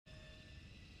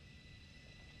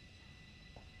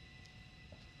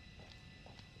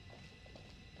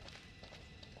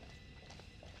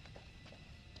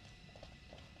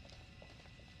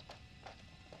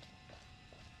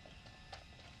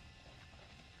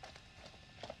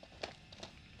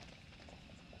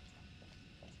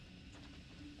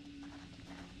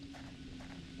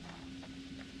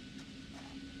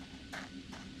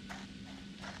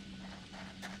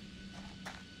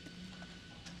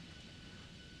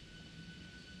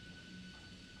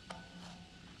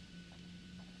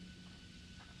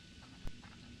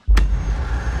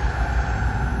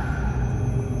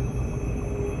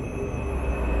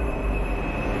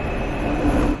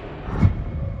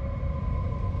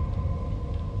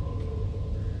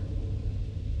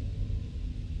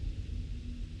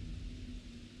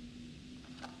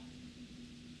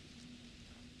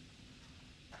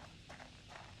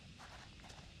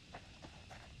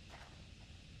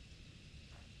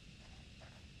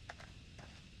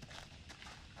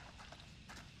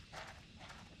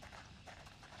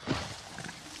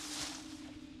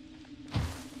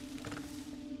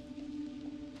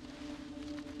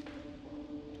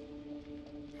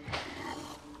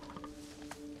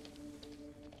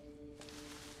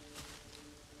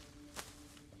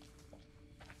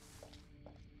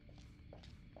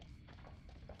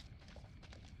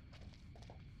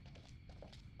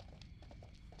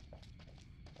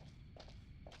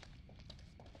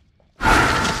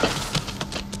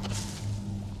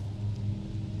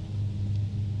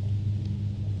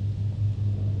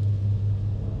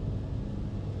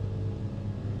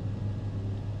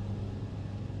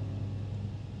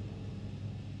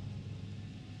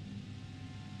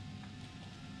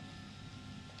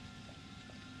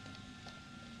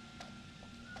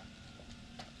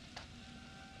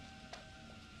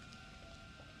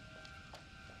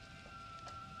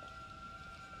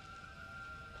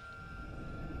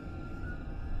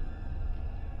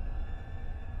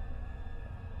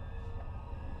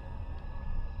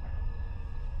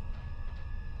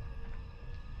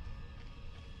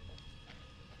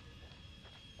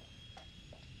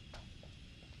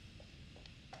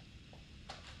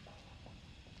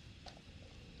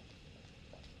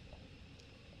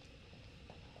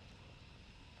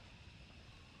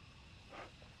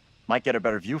Might get a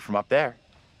better view from up there.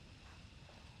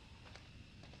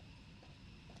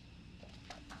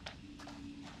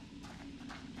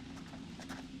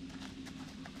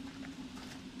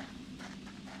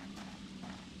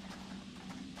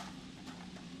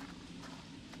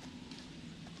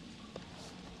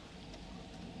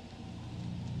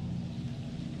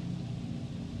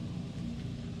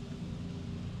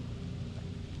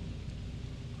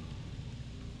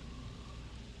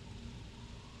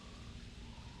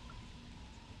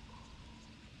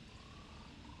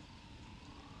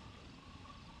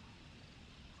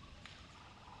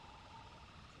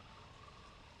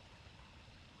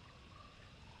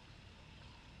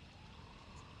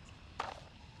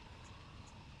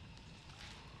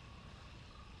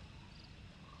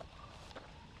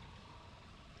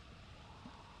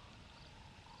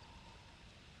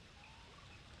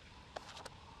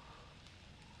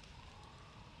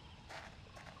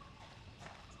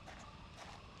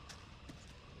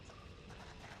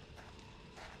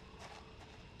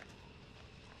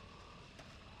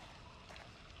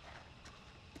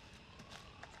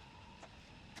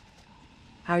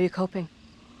 How are you coping?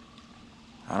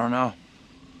 I don't know.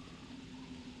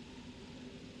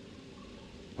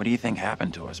 What do you think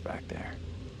happened to us back there?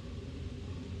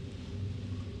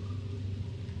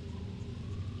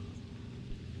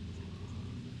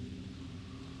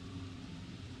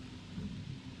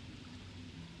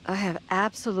 I have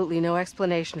absolutely no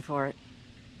explanation for it.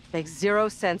 Makes zero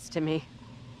sense to me.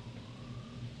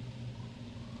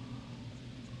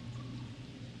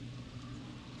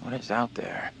 What is out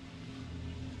there?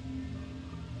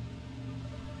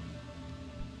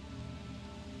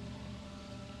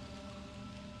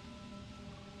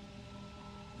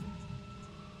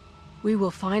 We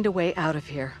will find a way out of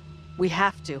here. We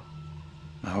have to.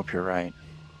 I hope you're right.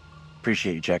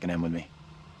 Appreciate you checking in with me.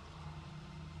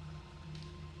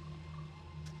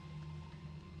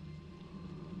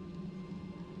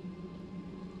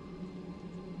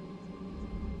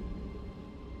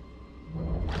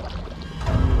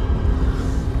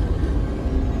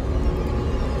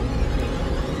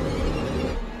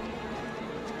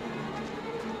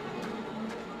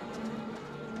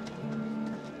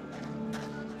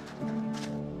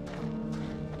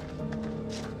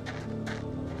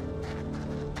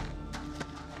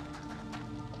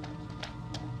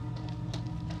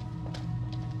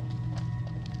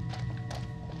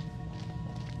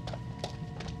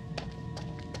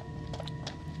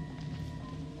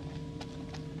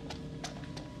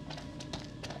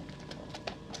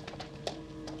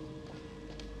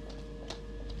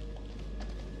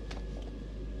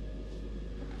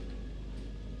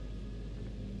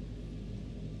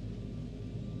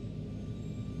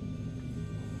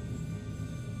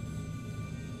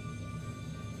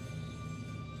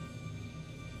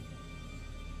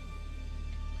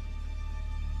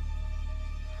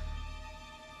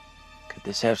 Could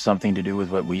this have something to do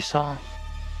with what we saw?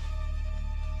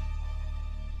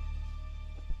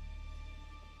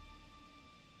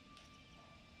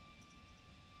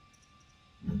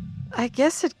 I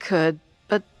guess it could,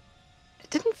 but it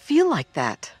didn't feel like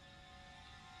that.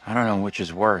 I don't know which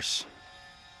is worse.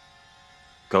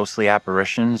 Ghostly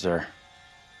apparitions or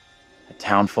a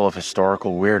town full of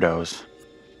historical weirdos.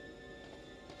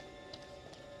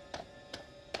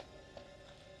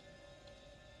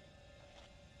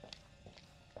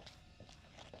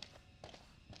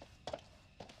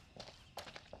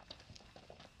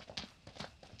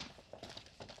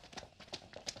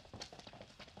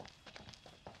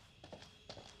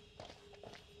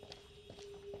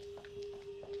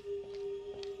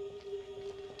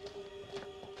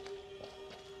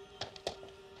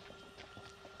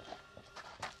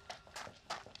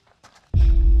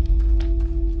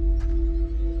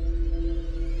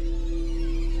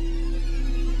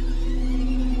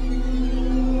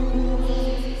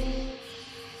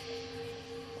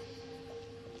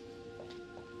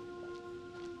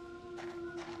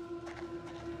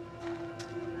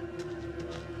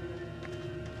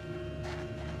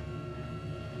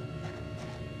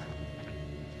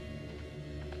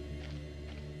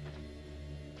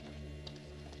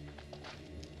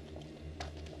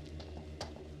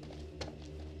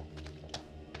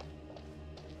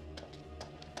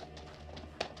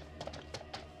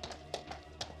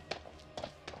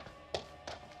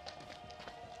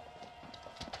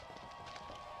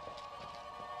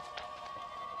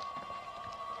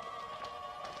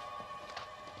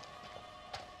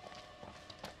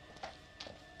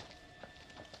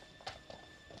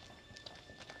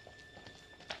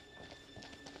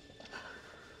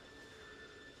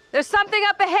 There's something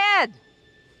up ahead!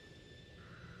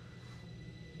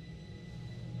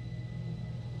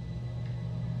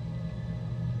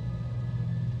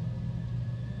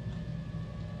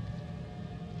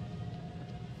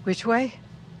 Which way?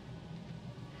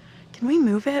 Can we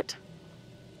move it?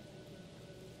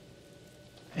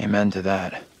 Amen to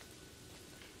that.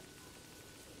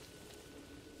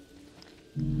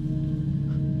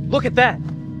 Look at that!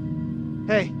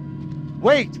 Hey,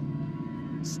 wait!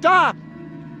 Stop!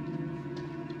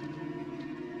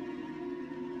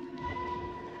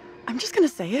 I'm just gonna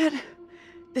say it.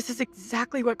 This is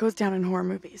exactly what goes down in horror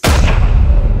movies.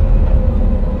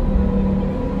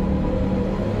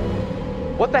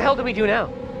 What the hell do we do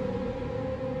now?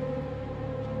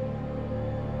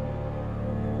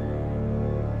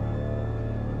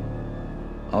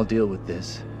 I'll deal with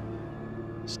this.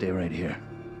 Stay right here.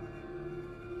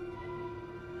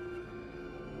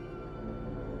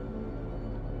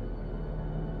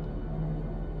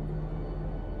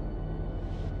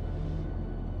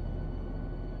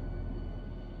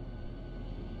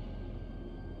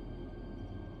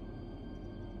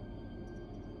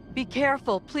 Be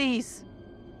careful, please.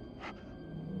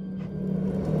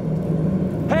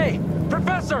 Hey,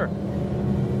 Professor!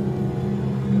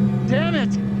 Damn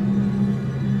it!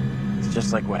 It's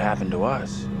just like what happened to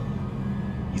us.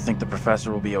 You think the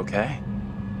professor will be okay?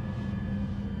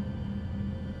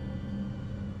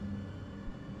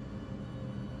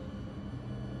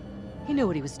 He knew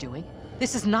what he was doing.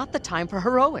 This is not the time for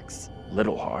heroics.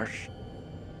 Little harsh.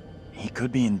 He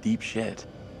could be in deep shit.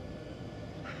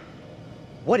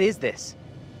 What is this?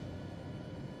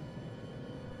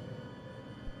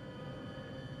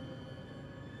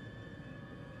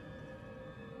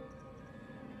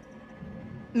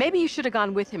 Maybe you should have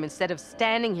gone with him instead of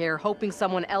standing here hoping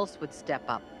someone else would step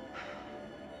up.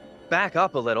 Back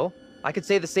up a little. I could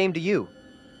say the same to you.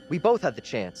 We both had the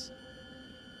chance.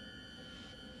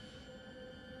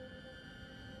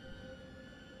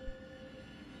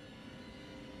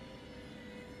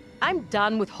 I'm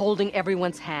done with holding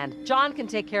everyone's hand. John can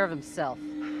take care of himself.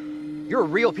 You're a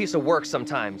real piece of work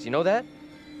sometimes, you know that?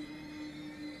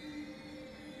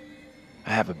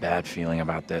 I have a bad feeling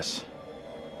about this.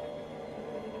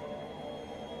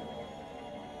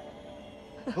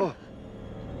 Oh.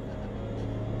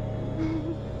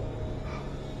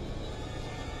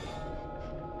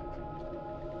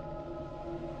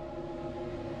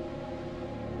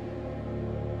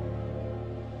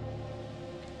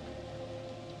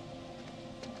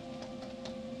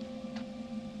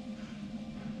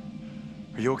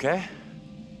 Are you okay?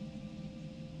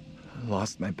 I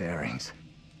lost my bearings.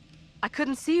 I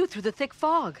couldn't see you through the thick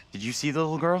fog. Did you see the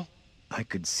little girl? I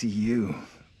could see you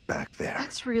back there.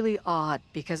 That's really odd,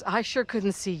 because I sure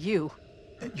couldn't see you.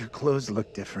 Your clothes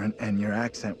looked different, and your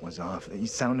accent was off. You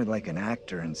sounded like an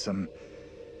actor in some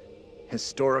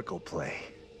historical play.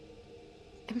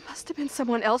 It must have been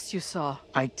someone else you saw.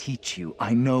 I teach you.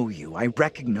 I know you. I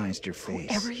recognized your face.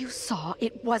 Whoever you saw,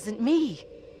 it wasn't me.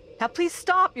 Now please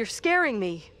stop, you're scaring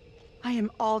me. I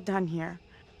am all done here.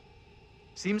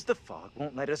 Seems the fog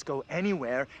won't let us go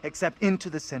anywhere except into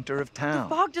the center of town.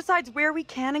 The fog decides where we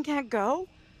can and can't go?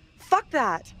 Fuck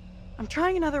that. I'm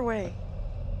trying another way.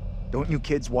 Don't you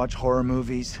kids watch horror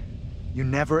movies? You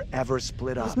never ever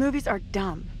split up. Those movies are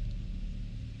dumb.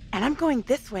 And I'm going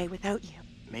this way without you.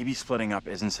 Maybe splitting up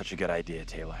isn't such a good idea,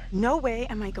 Taylor. No way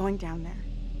am I going down there.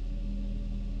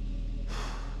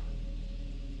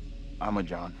 I'm with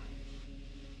John.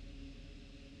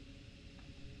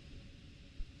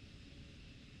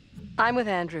 I'm with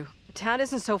Andrew. The town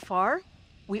isn't so far.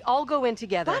 We all go in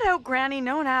together. Flat out, Granny.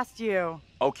 No one asked you.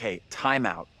 Okay, time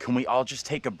out. Can we all just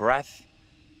take a breath?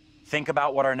 Think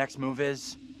about what our next move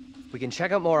is? We can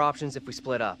check out more options if we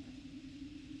split up.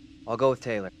 I'll go with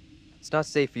Taylor. It's not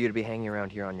safe for you to be hanging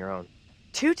around here on your own.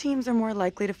 Two teams are more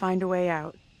likely to find a way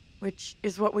out, which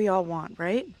is what we all want,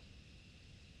 right?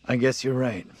 I guess you're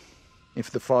right.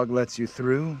 If the fog lets you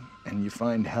through, and you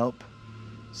find help,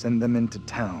 send them into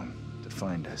town to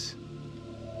find us.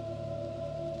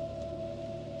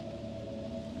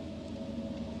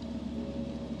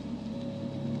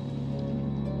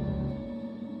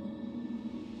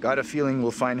 Got a feeling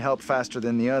we'll find help faster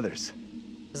than the others.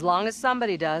 As long as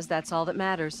somebody does, that's all that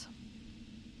matters.